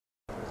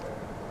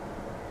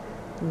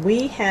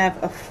We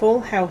have a full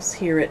house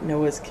here at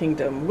Noah's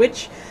Kingdom,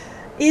 which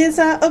is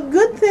a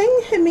good thing.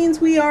 It means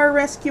we are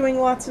rescuing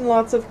lots and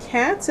lots of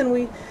cats, and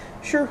we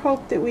sure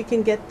hope that we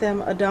can get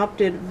them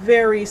adopted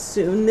very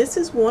soon. This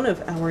is one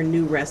of our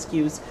new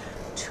rescues.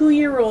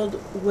 2-year-old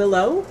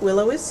Willow.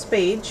 Willow is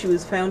spayed. She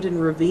was found in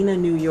Ravena,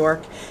 New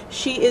York.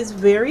 She is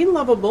very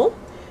lovable.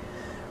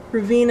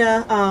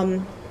 Willow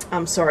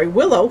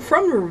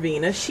from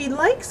Ravena. She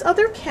likes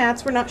other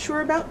cats. We're not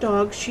sure about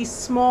dogs. She's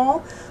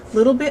small, a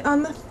little bit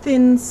on the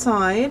thin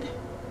side.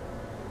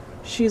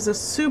 She's a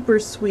super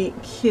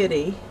sweet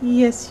kitty.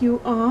 Yes,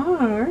 you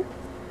are.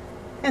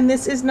 And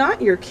this is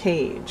not your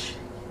cage.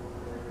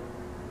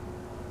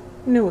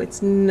 No,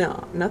 it's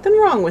not. Nothing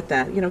wrong with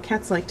that. You know,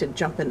 cats like to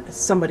jump in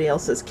somebody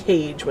else's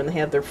cage when they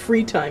have their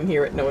free time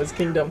here at Noah's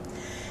Kingdom.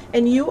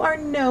 And you are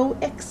no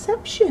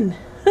exception.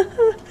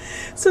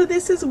 So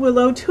this is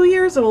Willow, 2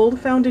 years old,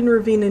 found in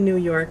Ravena, New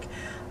York,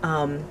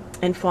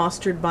 and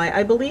fostered by,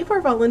 I believe,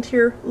 our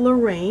volunteer,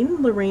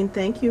 Lorraine. Lorraine,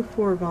 thank you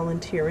for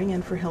volunteering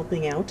and for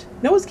helping out.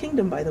 Noah's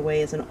Kingdom, by the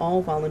way, is an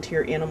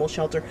all-volunteer animal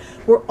shelter.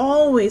 We're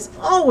always,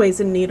 always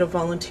in need of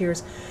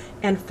volunteers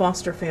and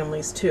foster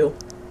families, too.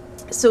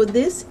 So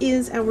this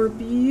is our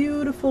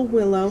beautiful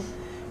Willow.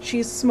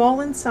 She's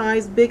small in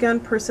size, big on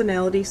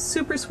personality,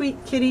 super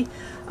sweet kitty,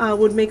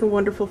 would make a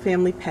wonderful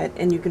family pet,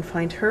 and you can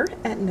find her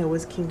at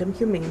Noah's Kingdom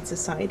Humane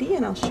Society.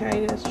 And I'll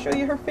show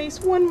you her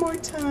face one more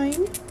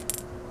time.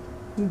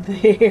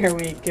 There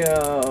we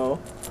go.